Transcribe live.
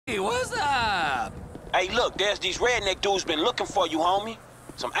Hey, what's up? Hey, look, there's these redneck dudes been looking for you, homie.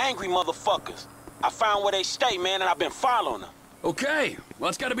 Some angry motherfuckers. I found where they stay, man, and I've been following them. Okay, well,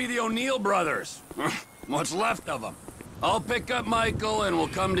 it's gotta be the O'Neill brothers. What's left of them. I'll pick up Michael and we'll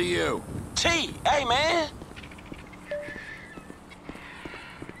come to you. T, hey, man.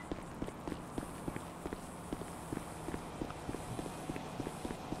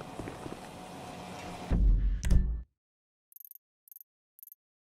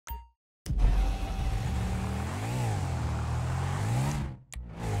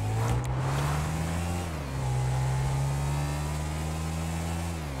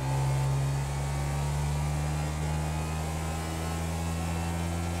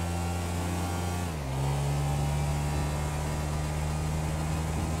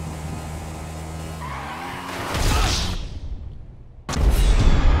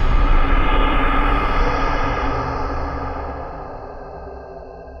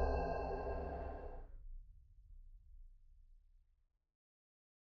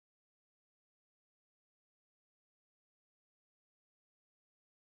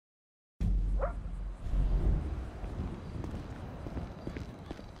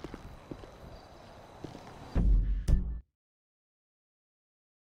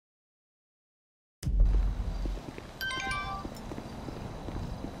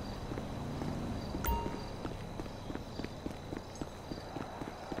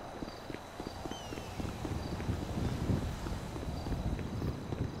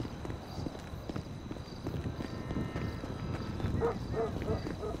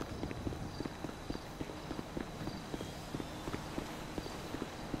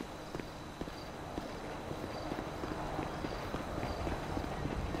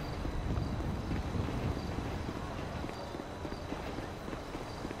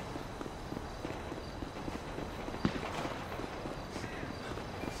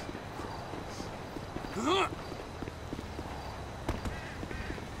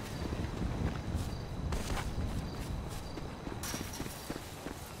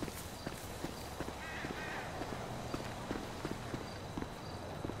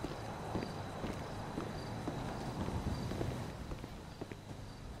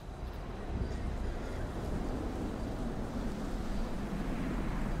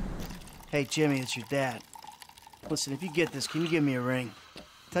 Hey, Jimmy, it's your dad. Listen, if you get this, can you give me a ring?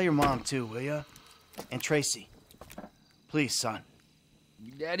 Tell your mom, too, will ya? And Tracy. Please, son.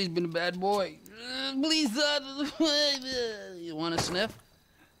 Your daddy's been a bad boy. Please, son. You want a sniff?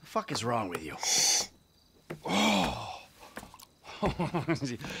 The fuck is wrong with you? Oh.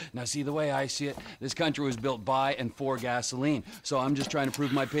 Now, see, the way I see it, this country was built by and for gasoline. So I'm just trying to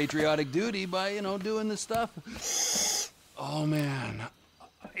prove my patriotic duty by, you know, doing this stuff. Oh, man.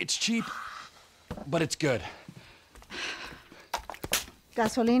 It's cheap, but it's good.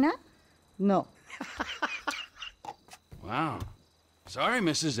 ¿Gasolina? No. Wow. Sorry,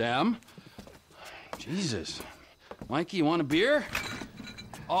 Mrs. M. Jesus. Mikey, you want a beer?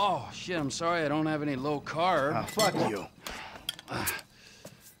 Oh, shit, I'm sorry I don't have any low carb. Fuck you.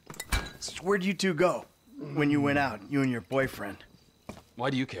 So where'd you two go when you went out, you and your boyfriend? Why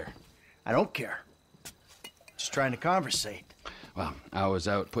do you care? I don't care. Just trying to conversate. Well, I was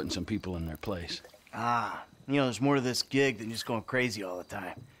out putting some people in their place. Ah, you know, there's more to this gig than just going crazy all the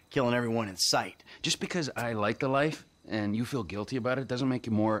time, killing everyone in sight. Just because I like the life and you feel guilty about it doesn't make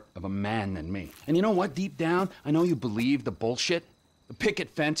you more of a man than me. And you know what? Deep down, I know you believe the bullshit. The picket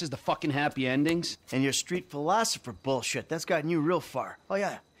fences, the fucking happy endings. And your street philosopher bullshit, that's gotten you real far. Oh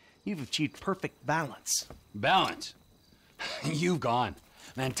yeah, you've achieved perfect balance. Balance? You've gone.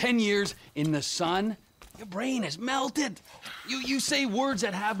 Man, 10 years in the sun, your brain is melted. You say words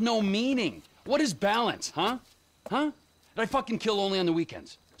that have no meaning. What is balance, huh? Huh? Did I fucking kill only on the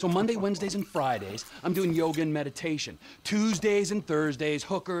weekends? So Monday, Wednesdays, and Fridays, I'm doing yoga and meditation. Tuesdays and Thursdays,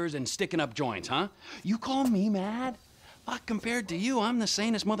 hookers and sticking up joints, huh? You call me mad? Fuck, compared to you, I'm the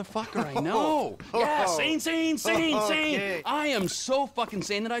sanest motherfucker I know. Yeah, sane. Okay. I am so fucking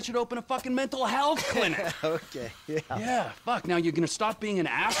sane that I should open a fucking mental health clinic. Okay, yeah. Yeah, fuck, now you're gonna stop being an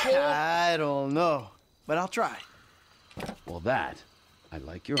asshole? I don't know, but I'll try. Well, that, I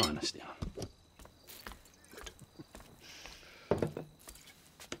like your honesty on.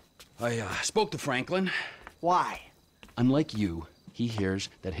 I spoke to Franklin. Why? Unlike you, he hears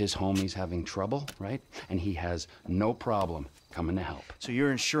that his homie's having trouble, right? And he has no problem coming to help. So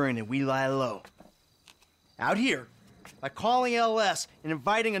you're ensuring that we lie low. Out here, by calling LS and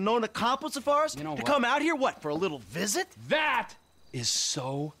inviting a known accomplice of ours You know to what? come out here, what, for a little visit? That is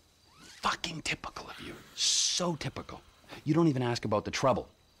so fucking typical of you. So typical. You don't even ask about the trouble.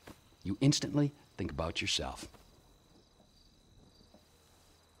 You instantly think about yourself.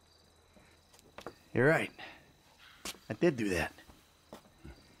 You're right. I did do that.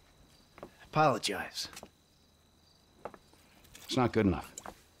 Apologize. It's not good enough.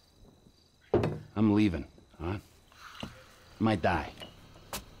 I'm leaving, huh? I might die.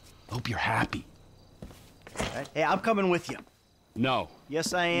 Hope you're happy. Right? Hey, I'm coming with you. No.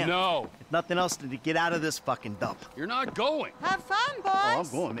 Yes, I am. No. If nothing else, to get out of this fucking dump. You're not going. Have fun, boys. Oh, I'm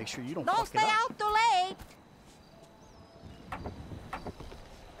going. Make sure you don't Don't fuck stay it up. out too late.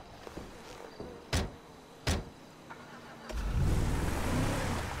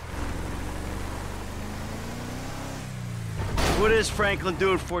 What is Franklin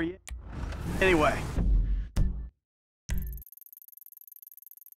doing for you? Anyway.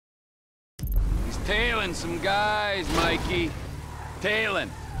 He's tailing some guys, Mikey. Tailing.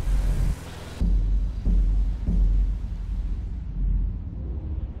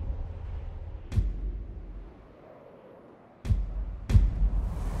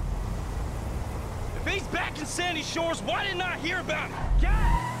 If he's back in Sandy Shores, why didn't I hear about it?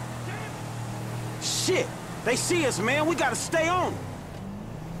 God damn! Shit! They see us, man. We gotta stay on.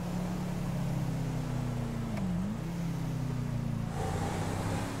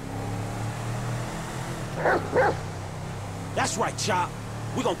 That's right, Chop.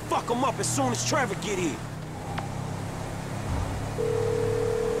 We gonna fuck them up as soon as Trevor get here.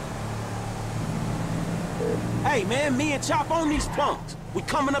 Hey, man, me and Chop on these punks. We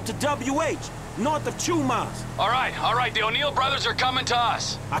coming up to WH, north of Chumas. All right. The O'Neill brothers are coming to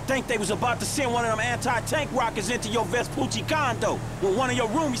us. I think they was about to send one of them anti-tank rockets into your Vespucci condo when one of your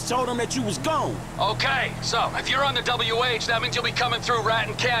roomies told them that you was gone. Okay, so if you're on the WH, that means you'll be coming through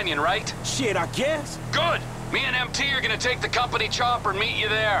Raton Canyon, right? Shit, I guess. Good. Me and MT are gonna take the company chopper and meet you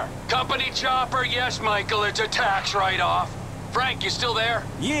there. Company chopper, yes, Michael, it's a tax write-off. Frank, you still there?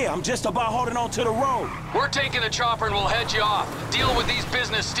 Yeah, I'm just about holding on to the road. We're taking the chopper and we'll head you off. Deal with these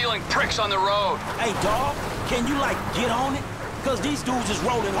business-stealing pricks on the road. Hey, dawg, can you, like, get on it? Because these dudes is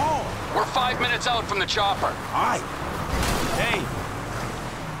rolling hard. We're 5 minutes out from the chopper. All right. Hey.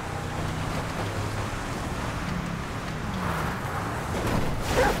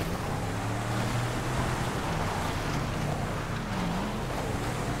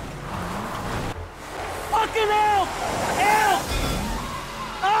 Fucking help! Help!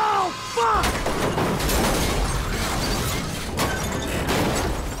 Oh, fuck!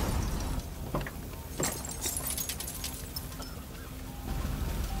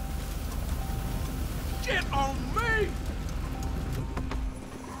 Get on me!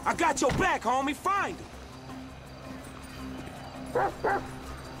 I got your back, homie. Find him.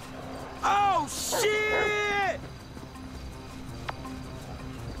 Oh, shit!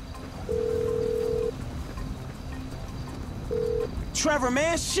 Trevor,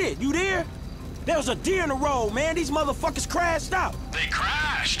 man, shit, you there? There was a deer in the road, man. These motherfuckers crashed out. They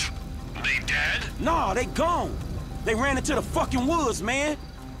crashed. They dead? Nah, they gone. They ran into the fucking woods, man.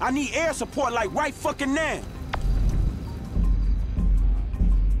 I need air support like right fucking now.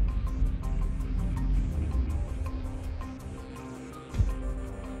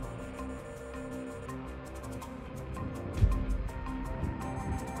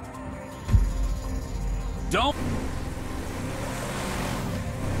 Don't...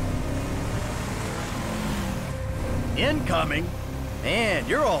 Incoming? Man,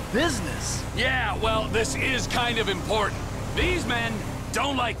 you're all business. Yeah, well, this is kind of important. These men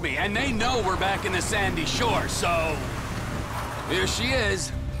don't like me, and they know we're back in the sandy shore, so... Here she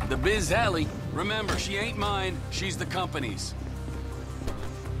is, the Biz Alley. Remember, she ain't mine, she's the company's.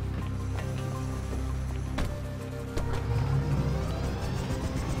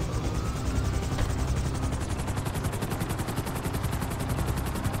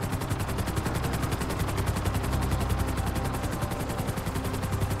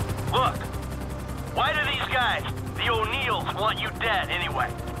 Look, why do these guys, the O'Neills, want you dead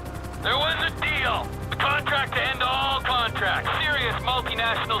anyway? There was a deal. A contract to end all contracts. Serious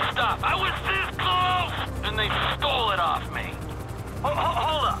multinational stuff. I was this close! And they stole it off me.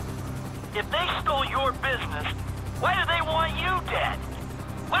 Hold up. If they stole your business, why do they want you dead?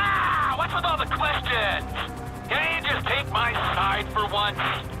 Wow! What's with all the questions? Can't you just take my side for once?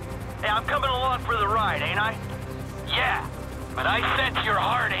 Hey, I'm coming along for the ride, ain't I? Yeah. But I sense your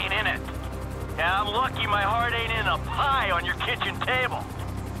heart ain't in it. Yeah, I'm lucky my heart ain't in a pie on your kitchen table.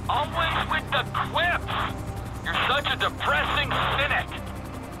 Always with the quips. You're such a depressing cynic.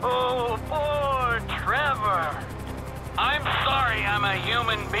 Oh, poor Trevor. I'm sorry I'm a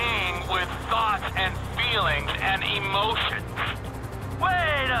human being with thoughts and feelings and emotions.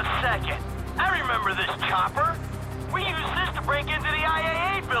 Wait a second. I remember this chopper. We used this to break into the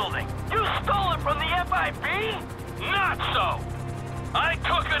IAA building. You stole it from the FIB? Not so! I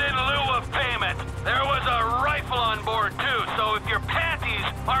took it in lieu of payment,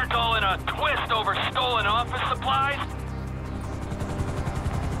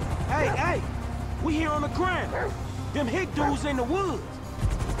 We here on the ground. Them hick dudes in the woods.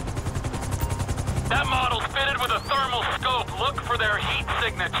 That model's fitted with a thermal scope. Look for their heat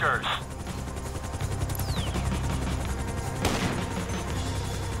signatures.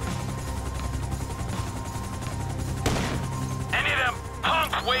 Any of them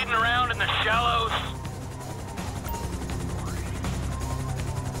punks wading around in the shallows?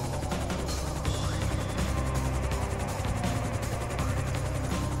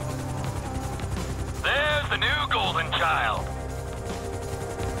 There's the new golden child.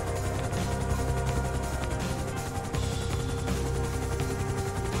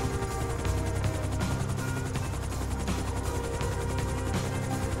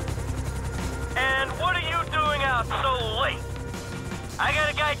 And what are you doing out so late? I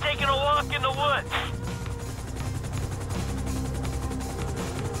got a guy taking a walk in the woods.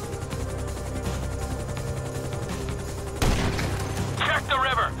 Check the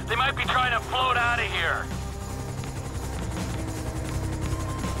river. They might be trying to float out of here.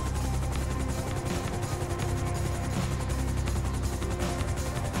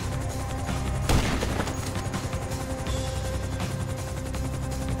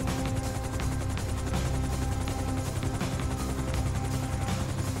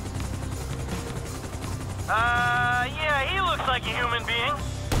 Yeah, he looks like a human being.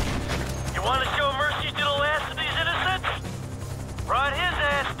 You want to show mercy to the last of these innocents? Brought his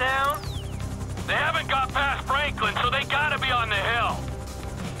ass down. They haven't got past Franklin, so they gotta be on the hill.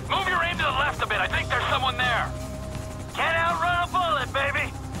 Move your aim to the left a bit. I think there's someone there. Can't outrun a bullet,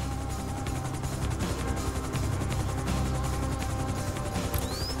 baby.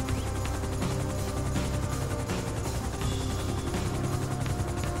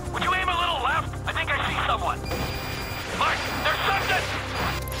 Would you aim a little left? I think I see someone. Look, there's something!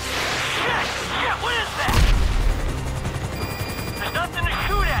 Shit, what is that? There's nothing to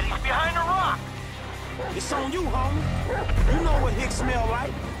shoot at. He's behind a rock. It's on you, homie. You know what hick smell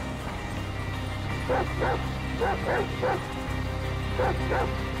like.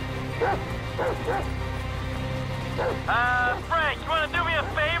 Frank, you want to do me a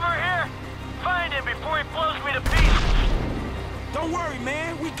favor here? Find him before he blows me to pieces. Don't worry,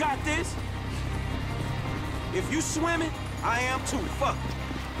 man. We got this. If you swimming, I am too. Fuck it.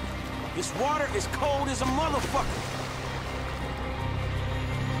 This water is cold as a motherfucker.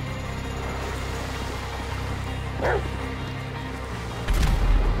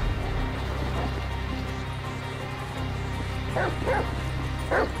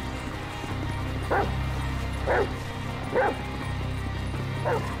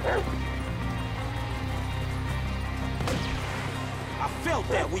 I felt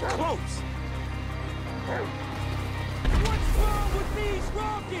that. We close. What's wrong with these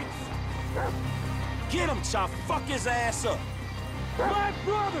rockets? Get him, Chop. Fuck his ass up. My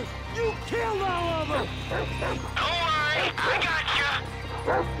brothers! You killed all of them! Don't worry, I got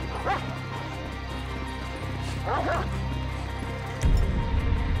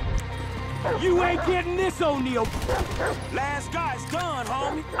you. You ain't getting this, O'Neal! Last guy's done,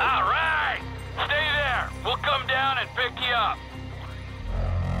 homie. All right. Stay there. We'll come down and pick you up.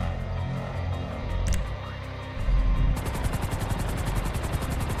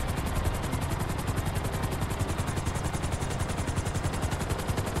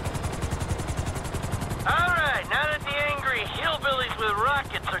 All right, now that the angry hillbillies with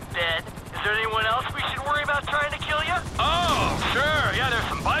rockets are dead, is there anyone else we should worry about trying to kill you? Oh, sure. Yeah, there's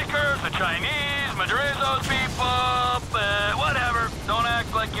some bikers, the Chinese, Madrizo's people, but whatever. Don't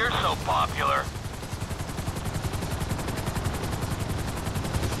act like you're so popular.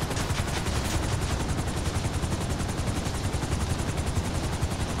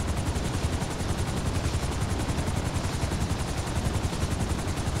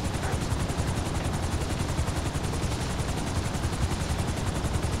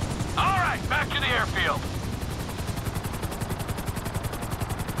 All right, back to the airfield.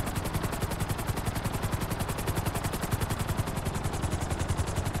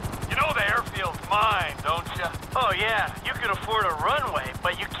 You know the airfield's mine, don't you? Oh, yeah. You can afford a runway,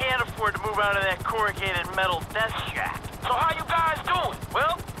 but you can't afford to move out of that corrugated metal death shack. So how you guys doing?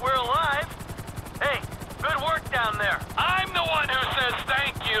 Well, we're alive. Hey, good work down there. I'm the one who says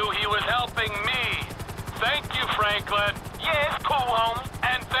thank you. He was helping me. Thank you, Franklin. Yeah, it's cool, homie.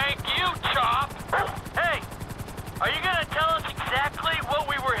 And thank you, Chop. Hey, are you gonna tell us exactly what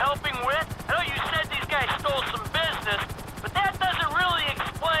we were helping with? I know you said these guys stole some business, but that doesn't really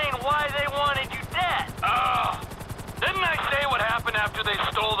explain why they wanted you dead. Didn't I say what happened after they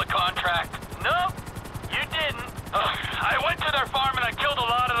stole the contract? Nope, you didn't. I went to their farm and I killed a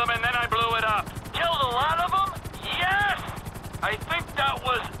lot of them and then I blew it up. Killed a lot of them? Yes! I think that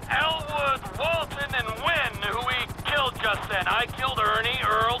was Elwood, Walton, Ernie,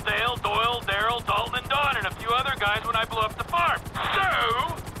 Earl, Dale, Doyle, Daryl, Dalton, and Don, and a few other guys when I blew up the farm.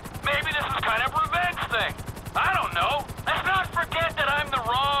 So, maybe this is kind of a revenge thing. I don't know. Let's not forget that I'm the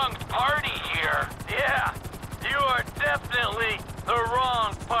wrong party here. Yeah, you are definitely the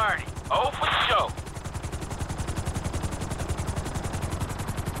wrong party. Oh, for sure.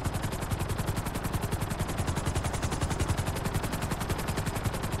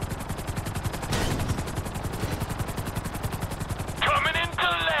 Coming into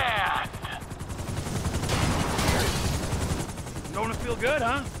land. Don't it feel good,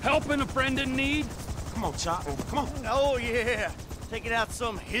 huh? Helping a friend in need? Come on, Chop. Come on. Oh, yeah. Taking out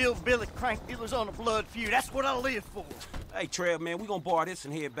some hillbilly crank dealers on a blood feud. That's what I live for. Hey, Trev, man, we gonna bar this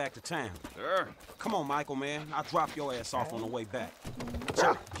and head back to town. Sure. Come on, Michael, man. I'll drop your ass off on the way back.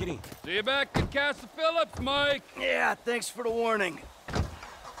 Chop, get in. See you back in Castle Phillips, Mike. Yeah, thanks for the warning.